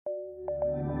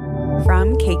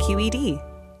from KQED.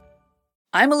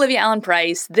 I'm Olivia Allen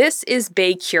Price. This is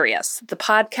Bay Curious, the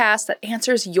podcast that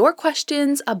answers your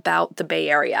questions about the Bay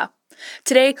Area.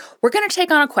 Today, we're going to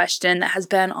take on a question that has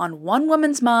been on one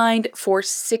woman's mind for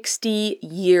 60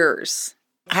 years.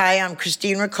 Hi, I'm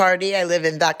Christine Riccardi. I live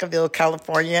in Vacaville,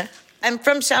 California. I'm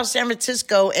from South San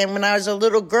Francisco, and when I was a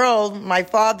little girl, my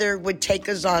father would take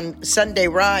us on Sunday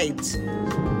rides.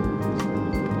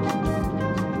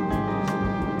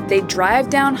 They drive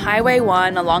down Highway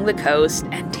 1 along the coast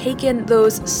and take in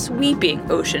those sweeping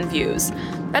ocean views.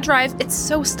 That drive, it's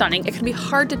so stunning, it can be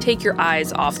hard to take your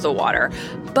eyes off the water.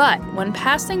 But when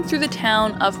passing through the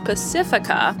town of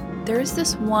Pacifica, there is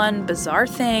this one bizarre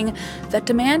thing that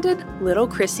demanded little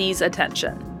Chrissy's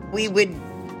attention. We would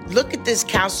look at this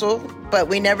castle, but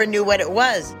we never knew what it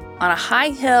was. On a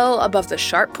high hill above the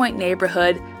Sharp Point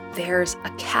neighborhood, there's a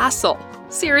castle.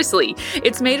 Seriously,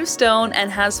 it's made of stone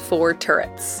and has 4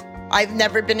 turrets. I've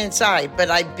never been inside, but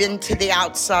I've been to the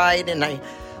outside, and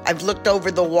I've looked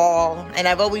over the wall, and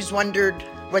I've always wondered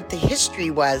what the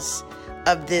history was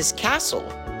of this castle.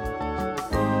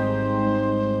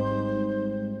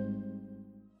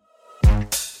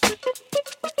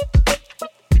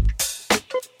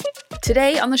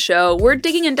 Today on the show, we're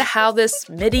digging into how this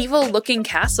medieval-looking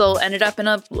castle ended up in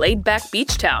a laid-back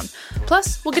beach town.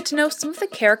 Plus, we'll get to know some of the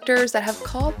characters that have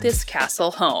called this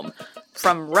castle home.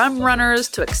 From rum runners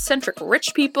to eccentric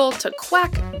rich people to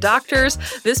quack doctors,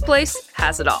 this place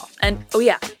has it all. And oh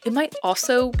yeah, it might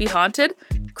also be haunted.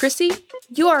 Chrissy,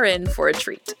 you are in for a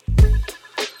treat.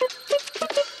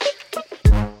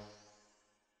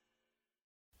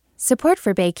 Support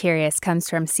for Bay Curious comes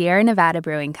from Sierra Nevada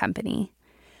Brewing Company.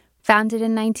 Founded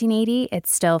in 1980,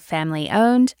 it's still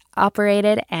family-owned,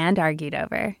 operated, and argued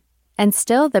over. And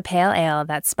still the pale ale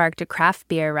that sparked a craft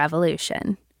beer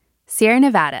revolution. Sierra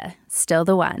Nevada, still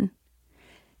the one.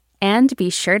 And be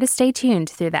sure to stay tuned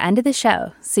through the end of the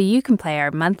show so you can play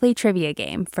our monthly trivia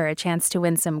game for a chance to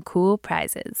win some cool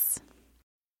prizes.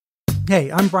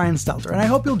 Hey, I'm Brian Stelter, and I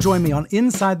hope you'll join me on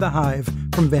Inside the Hive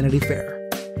from Vanity Fair.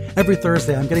 Every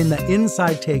Thursday, I'm getting the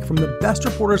inside take from the best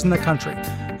reporters in the country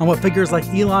on what figures like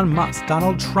Elon Musk,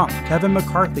 Donald Trump, Kevin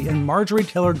McCarthy, and Marjorie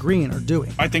Taylor Greene are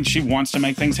doing. I think she wants to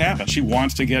make things happen. She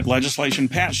wants to get legislation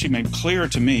passed. She made clear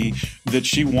to me that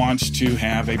she wants to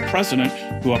have a president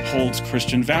who upholds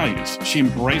Christian values. She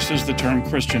embraces the term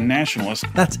Christian nationalist.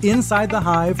 That's Inside the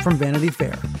Hive from Vanity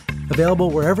Fair.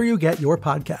 Available wherever you get your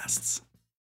podcasts.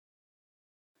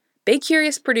 Bay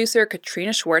Curious producer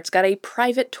Katrina Schwartz got a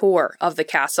private tour of the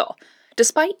castle.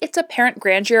 Despite its apparent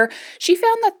grandeur, she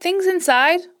found that things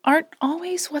inside aren't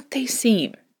always what they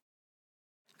seem.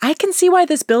 I can see why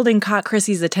this building caught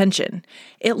Chrissy's attention.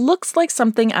 It looks like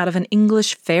something out of an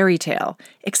English fairy tale,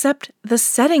 except the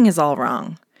setting is all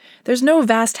wrong. There's no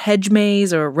vast hedge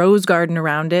maze or rose garden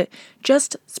around it,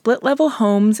 just split-level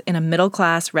homes in a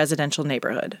middle-class residential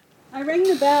neighborhood. I rang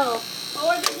the bell. Oh,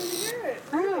 I didn't hear it.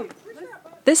 Oh.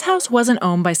 This house wasn't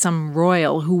owned by some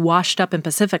royal who washed up in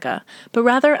Pacifica, but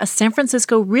rather a San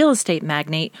Francisco real estate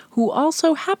magnate who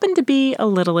also happened to be a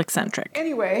little eccentric.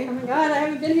 Anyway, oh my God, I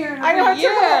haven't been here in a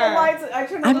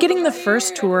year. I'm getting the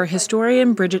first tour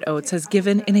historian Bridget Oates has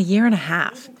given in a year and a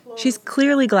half. She's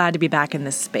clearly glad to be back in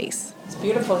this space. It's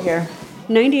beautiful here.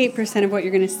 98% of what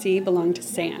you're going to see belonged to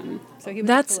Sam.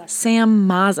 That's Sam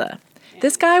Mazza.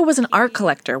 This guy was an art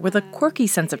collector with a quirky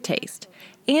sense of taste.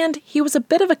 And he was a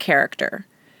bit of a character.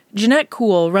 Jeanette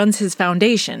Kuhl runs his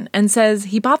foundation and says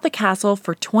he bought the castle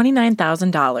for $29,000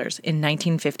 in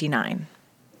 1959.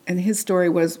 And his story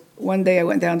was, one day I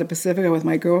went down to Pacifica with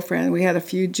my girlfriend. We had a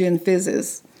few gin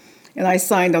fizzes, and I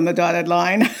signed on the dotted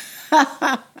line.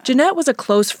 Jeanette was a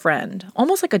close friend,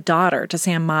 almost like a daughter to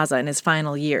Sam Mazza in his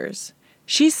final years.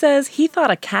 She says he thought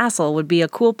a castle would be a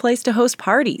cool place to host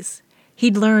parties.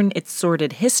 He'd learn its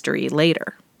sordid history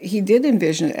later. He did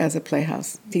envision it as a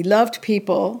playhouse. He loved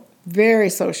people, very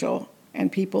social,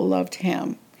 and people loved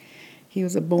him. He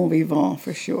was a bon vivant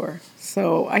for sure.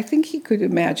 So I think he could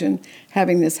imagine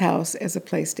having this house as a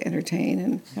place to entertain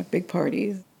and have big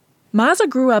parties. Mazza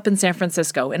grew up in San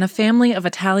Francisco in a family of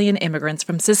Italian immigrants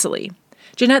from Sicily.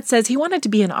 Jeanette says he wanted to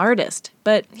be an artist,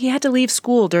 but he had to leave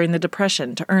school during the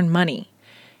Depression to earn money.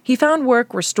 He found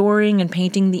work restoring and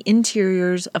painting the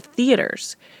interiors of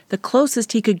theaters, the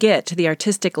closest he could get to the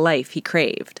artistic life he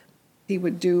craved. He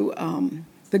would do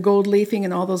the gold leafing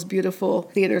in all those beautiful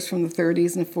theaters from the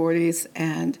 30s and 40s,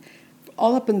 and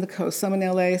all up in the coast, some in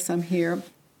LA, some here.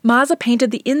 Mazza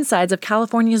painted the insides of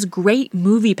California's great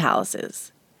movie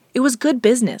palaces. It was good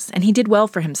business, and he did well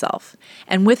for himself.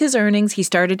 And with his earnings, he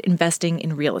started investing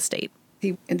in real estate.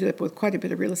 He ended up with quite a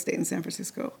bit of real estate in San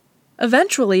Francisco.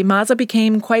 Eventually, Mazza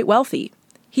became quite wealthy.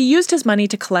 He used his money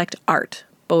to collect art,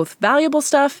 both valuable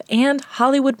stuff and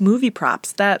Hollywood movie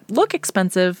props that look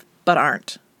expensive but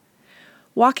aren't.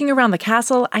 Walking around the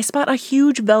castle, I spot a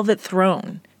huge velvet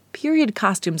throne, period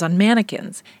costumes on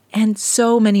mannequins, and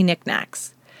so many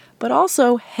knickknacks. But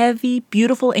also heavy,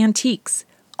 beautiful antiques,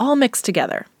 all mixed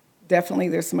together. Definitely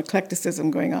there's some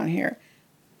eclecticism going on here.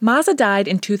 Maza died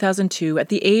in 2002 at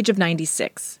the age of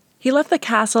 96. He left the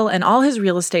castle and all his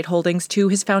real estate holdings to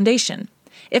his foundation.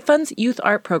 It funds youth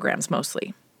art programs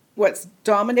mostly. What's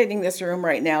dominating this room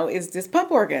right now is this pump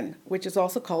organ, which is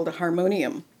also called a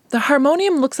harmonium. The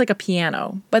harmonium looks like a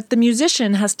piano, but the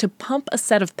musician has to pump a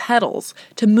set of pedals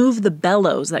to move the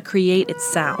bellows that create its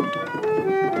sound.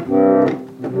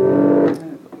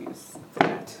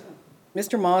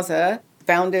 Mr. Maza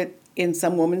found it in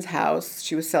some woman's house.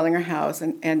 She was selling her house,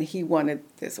 and he wanted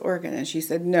this organ. And she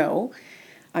said, no,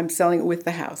 I'm selling it with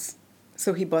the house.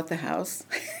 So he bought the house,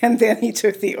 and then he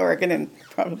took the organ and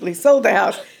probably sold the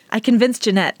house. I convinced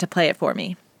Jeanette to play it for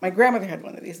me. My grandmother had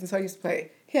one of these, and so I used to play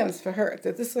hymns for her.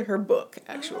 This is her book,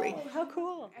 actually. Oh, how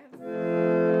cool.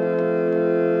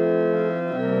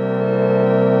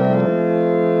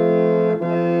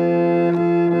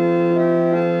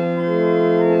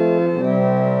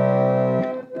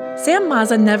 Sam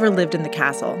Maza never lived in the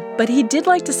castle, but he did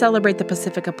like to celebrate the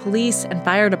Pacifica police and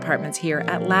fire departments here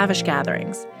at lavish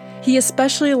gatherings. He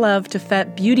especially loved to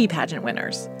fet beauty pageant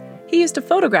winners. He used to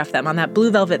photograph them on that blue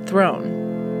velvet throne.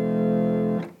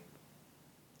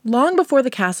 Long before the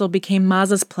castle became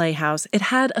Maza's playhouse, it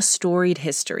had a storied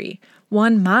history,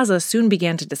 one Maza soon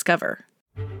began to discover.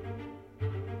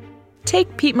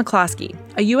 Take Pete McCloskey,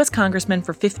 a U.S. congressman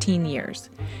for 15 years.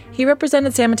 He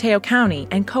represented San Mateo County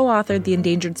and co-authored the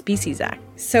Endangered Species Act.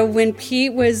 So when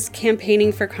Pete was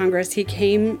campaigning for Congress, he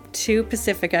came to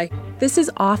Pacifica. This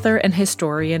is author and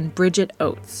historian Bridget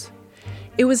Oates.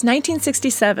 It was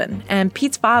 1967, and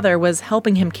Pete's father was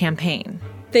helping him campaign.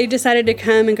 They decided to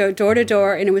come and go door to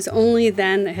door, and it was only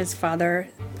then that his father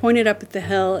pointed up at the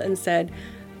hill and said,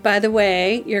 by the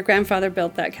way, your grandfather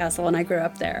built that castle and I grew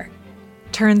up there.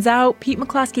 Turns out, Pete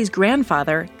McCloskey's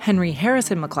grandfather, Henry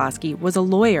Harrison McCloskey, was a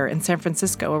lawyer in San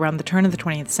Francisco around the turn of the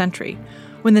 20th century.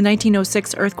 When the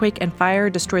 1906 earthquake and fire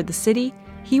destroyed the city,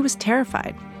 he was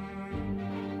terrified.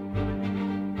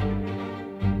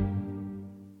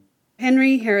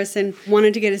 Henry Harrison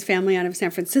wanted to get his family out of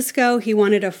San Francisco. He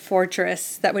wanted a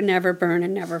fortress that would never burn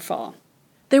and never fall.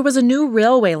 There was a new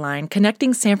railway line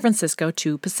connecting San Francisco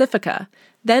to Pacifica,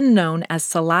 then known as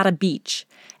Salada Beach,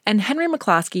 and Henry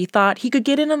McCloskey thought he could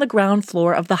get in on the ground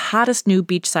floor of the hottest new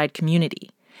beachside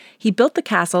community. He built the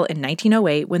castle in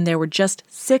 1908 when there were just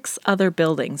 6 other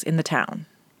buildings in the town.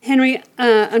 Henry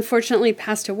unfortunately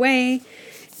passed away,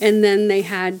 and then they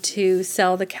had to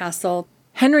sell the castle.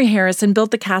 Henry Harrison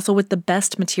built the castle with the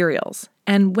best materials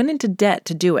and went into debt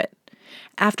to do it.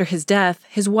 After his death,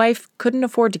 his wife couldn't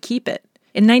afford to keep it.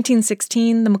 In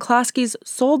 1916, the McCloskeys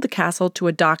sold the castle to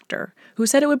a doctor who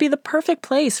said it would be the perfect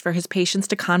place for his patients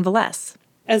to convalesce.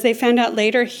 As they found out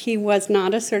later, he was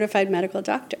not a certified medical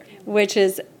doctor, which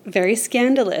is very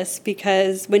scandalous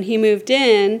because when he moved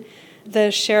in,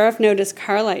 the sheriff noticed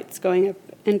car lights going up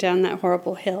and down that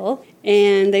horrible hill,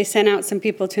 and they sent out some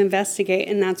people to investigate,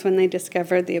 and that's when they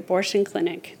discovered the abortion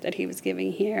clinic that he was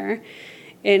giving here,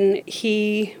 and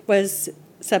he was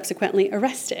subsequently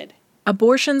arrested.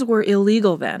 Abortions were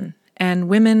illegal then, and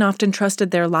women often trusted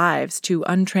their lives to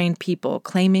untrained people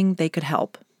claiming they could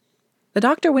help. The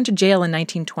doctor went to jail in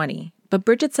 1920, but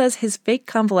Bridget says his fake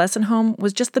convalescent home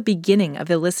was just the beginning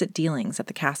of illicit dealings at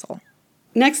the castle.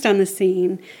 Next on the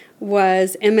scene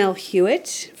was M.L.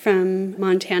 Hewitt from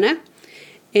Montana,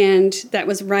 and that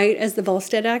was right as the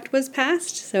Volstead Act was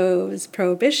passed, so it was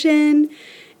Prohibition,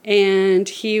 and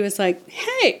he was like,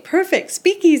 hey, perfect,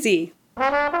 speakeasy.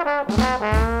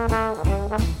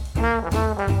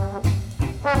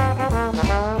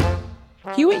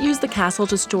 Hewitt used the castle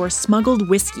to store smuggled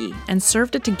whiskey and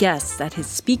served it to guests at his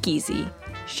speakeasy,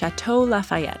 Chateau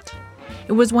Lafayette.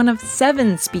 It was one of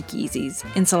 7 speakeasies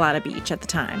in Salada Beach at the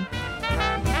time.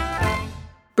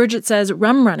 Bridget says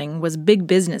rum running was big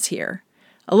business here.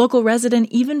 A local resident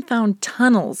even found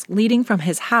tunnels leading from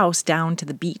his house down to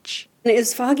the beach. It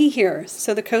was foggy here,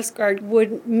 so the Coast Guard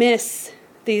would miss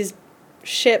these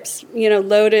ships,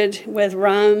 loaded with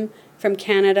rum from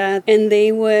Canada, and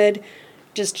they would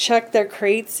just chuck their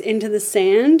crates into the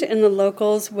sand, and the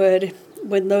locals would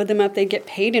load them up. They'd get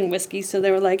paid in whiskey, so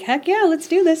they were like, heck yeah, let's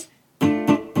do this.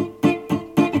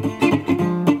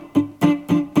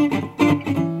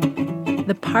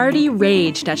 The party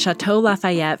raged at Chateau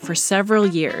Lafayette for several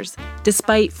years,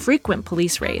 despite frequent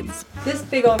police raids. This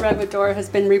big old redwood door has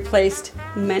been replaced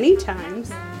many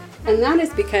times, And that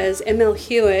is because M.L.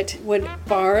 Hewitt would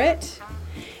bar it,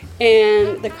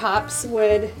 and the cops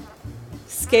would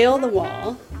scale the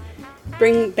wall,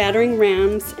 bring battering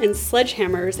rams and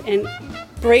sledgehammers, and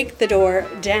break the door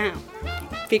down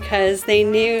because they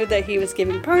knew that he was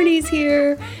giving parties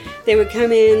here. They would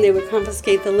come in, they would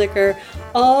confiscate the liquor.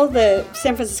 All the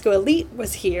San Francisco elite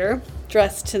was here,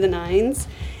 dressed to the nines,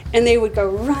 and they would go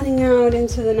running out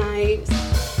into the night.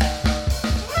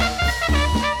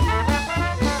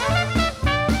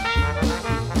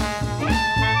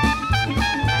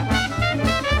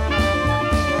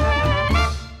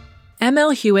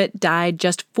 M.L. Hewitt died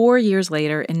just 4 years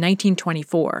later in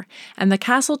 1924, and the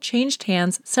castle changed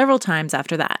hands several times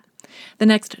after that. The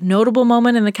next notable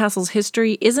moment in the castle's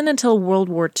history isn't until World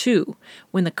War II,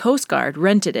 when the Coast Guard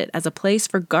rented it as a place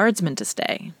for guardsmen to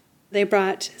stay. They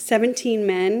brought 17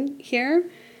 men here.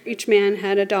 Each man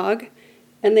had a dog,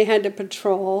 and they had to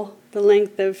patrol the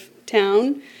length of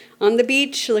town on the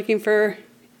beach looking for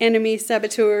enemy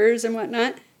saboteurs and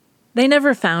whatnot. They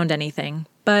never found anything,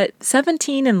 but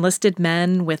 17 enlisted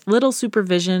men with little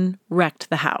supervision wrecked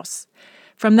the house.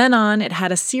 From then on, it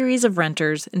had a series of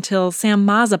renters until Sam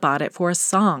Mazza bought it for a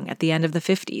song at the end of the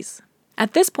 50s.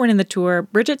 At this point in the tour,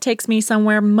 Bridget takes me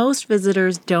somewhere most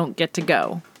visitors don't get to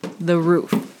go, the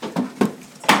roof.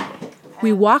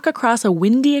 We walk across a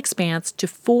windy expanse to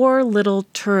 4 little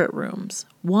turret rooms,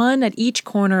 one at each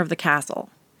corner of the castle.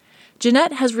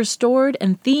 Jeanette has restored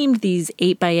and themed these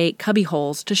 8x8 cubby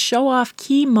holes to show off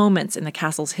key moments in the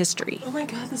castle's history. Oh my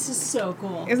god, this is so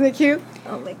cool. Isn't it cute?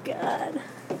 Oh my god.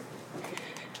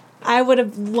 I would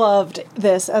have loved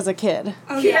this as a kid.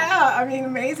 Oh, yeah. I mean,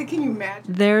 amazing. Can you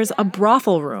imagine? There's a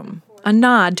brothel room, a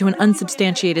nod to an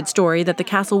unsubstantiated story that the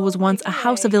castle was once a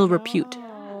house of ill repute.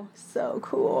 Oh, so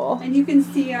cool. And you can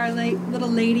see our little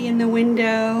lady in the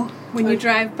window when you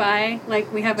drive by.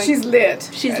 Like we have a... She's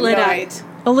lit. She's lit up.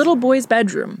 A little boy's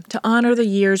bedroom to honor the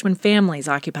years when families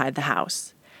occupied the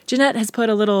house. Jeanette has put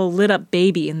a little lit-up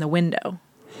baby in the window.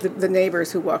 The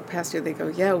neighbors who walk past here, they go,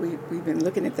 yeah, we've been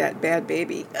looking at that bad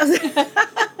baby.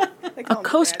 A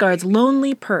Coast Guard's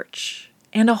lonely perch,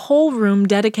 and a whole room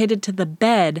dedicated to the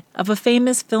bed of a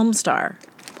famous film star,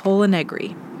 Pola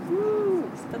Negri.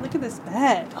 Ooh, but look at this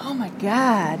bed. Oh my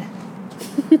god.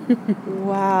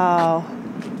 Wow.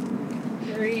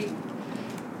 Very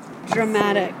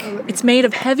dramatic. It's made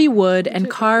of heavy wood and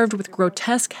carved with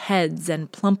grotesque heads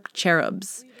and plump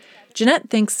cherubs. Jeanette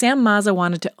thinks Sam Mazza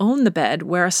wanted to own the bed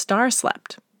where a star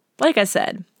slept. Like I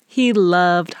said, he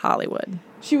loved Hollywood.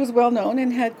 She was well known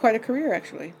and had quite a career,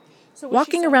 actually.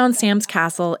 Walking around Sam's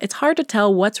castle, it's hard to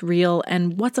tell what's real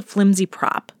and what's a flimsy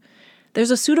prop.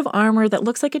 There's a suit of armor that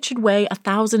looks like it should weigh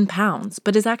 1,000 pounds,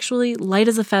 but is actually light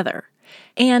as a feather.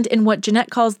 And in what Jeanette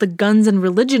calls the guns and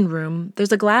religion room,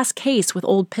 there's a glass case with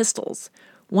old pistols.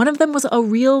 One of them was a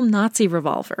real Nazi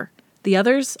revolver. The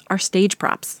others are stage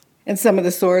props. And some of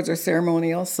the swords are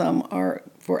ceremonial, some are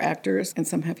for actors, and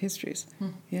some have histories.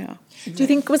 Yeah. Do you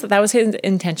think that was his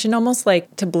intention, almost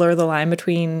like to blur the line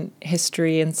between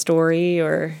history and story,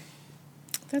 or?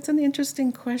 That's an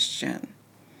interesting question.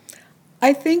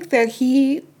 I think that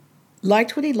he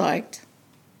liked what he liked,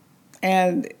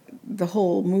 and the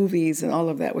whole movies and all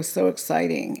of that was so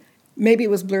exciting. Maybe it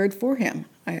was blurred for him.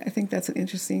 I think that's an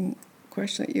interesting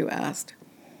question that you asked.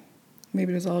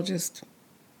 Maybe it was all just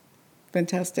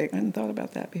fantastic. I hadn't thought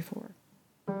about that before.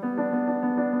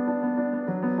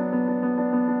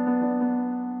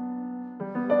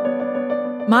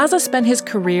 Mazza spent his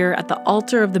career at the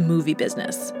altar of the movie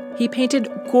business. He painted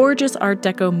gorgeous Art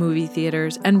Deco movie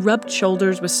theaters and rubbed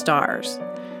shoulders with stars.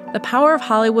 The power of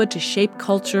Hollywood to shape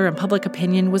culture and public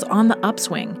opinion was on the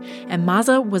upswing, and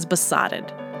Mazza was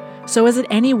besotted. So is it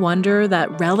any wonder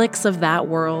that relics of that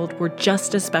world were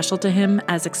just as special to him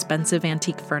as expensive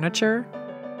antique furniture?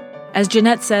 As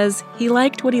Jeanette says, he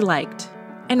liked what he liked.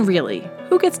 And really,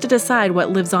 who gets to decide what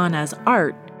lives on as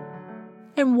art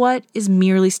and what is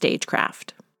merely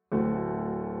stagecraft?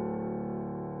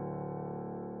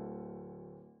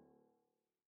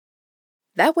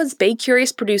 That was Bay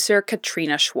Curious producer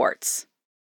Katrina Schwartz.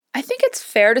 I think it's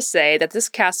fair to say that this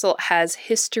castle has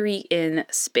history in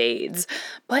spades,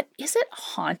 but is it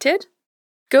haunted?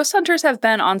 Ghost hunters have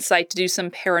been on site to do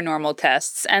some paranormal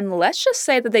tests, and let's just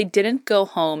say that they didn't go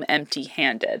home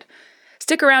empty-handed.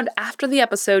 Stick around after the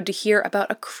episode to hear about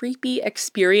a creepy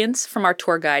experience from our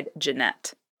tour guide,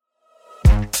 Jeanette.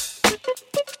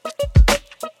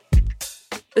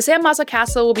 The Sam Mazza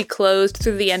Castle will be closed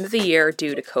through the end of the year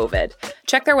due to COVID.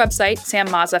 Check their website,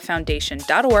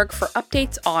 sammazzafoundation.org, for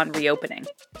updates on reopening.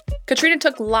 Katrina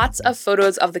took lots of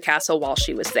photos of the castle while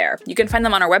she was there. You can find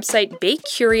them on our website,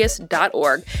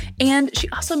 baycurious.org. And she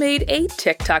also made a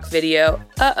TikTok video.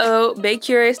 Bay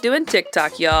Curious doing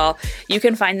TikTok, y'all. You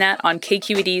can find that on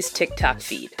KQED's TikTok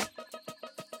feed.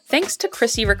 Thanks to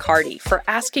Chrissy Riccardi for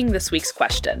asking this week's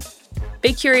question.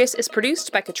 Bay Curious is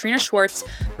produced by Katrina Schwartz,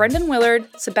 Brendan Willard,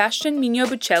 Sebastian Mino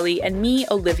Buccelli, and me,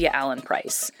 Olivia Allen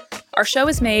Price. Our show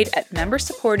is made at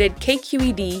member-supported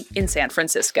KQED in San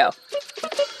Francisco.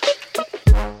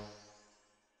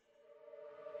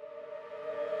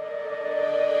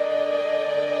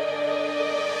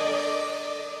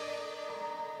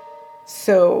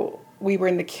 So we were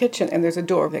in the kitchen, and there's a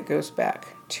door that goes back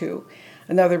to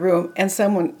another room, and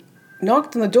someone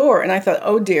knocked on the door, and I thought,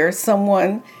 oh dear,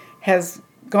 someone has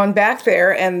gone back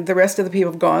there, and the rest of the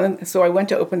people have gone. And so I went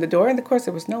to open the door, and of course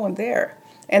there was no one there.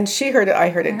 And she heard it, I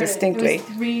heard it distinctly. It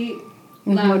was 3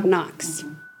 loud knocks.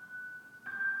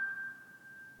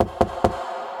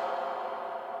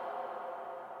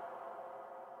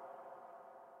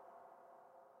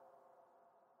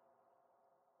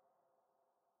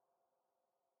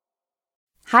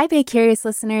 Hi, Bay Curious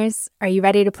listeners. Are you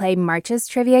ready to play March's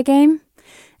trivia game?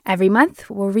 Every month,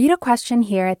 we'll read a question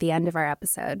here at the end of our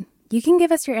episode. You can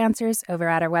give us your answers over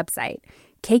at our website,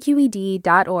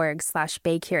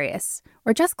 kqed.org/baycurious,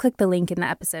 or just click the link in the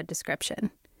episode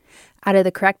description. Out of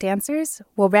the correct answers,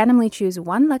 we'll randomly choose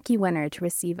one lucky winner to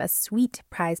receive a sweet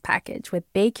prize package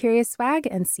with Bay Curious swag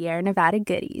and Sierra Nevada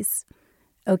goodies.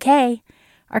 Okay,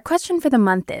 our question for the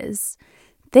month is,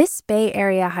 this Bay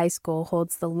Area high school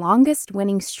holds the longest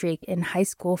winning streak in high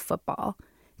school football.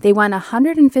 They won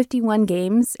 151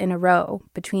 games in a row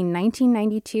between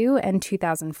 1992 and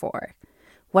 2004.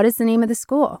 What is the name of the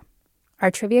school?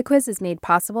 Our trivia quiz is made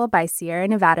possible by Sierra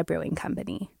Nevada Brewing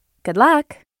Company. Good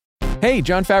luck! Hey,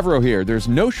 John Favreau here. There's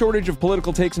no shortage of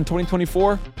political takes in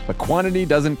 2024, but quantity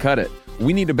doesn't cut it.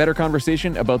 We need a better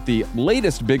conversation about the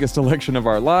latest biggest election of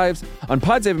our lives. On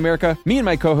Pod Save America, me and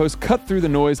my co-hosts cut through the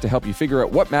noise to help you figure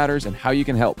out what matters and how you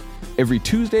can help. Every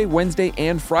Tuesday, Wednesday,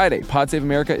 and Friday, Pod Save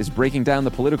America is breaking down the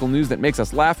political news that makes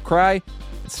us laugh, cry,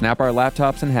 and snap our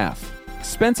laptops in half.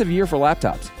 Expensive year for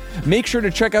laptops. Make sure to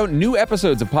check out new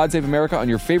episodes of Pod Save America on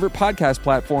your favorite podcast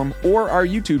platform or our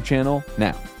YouTube channel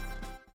now.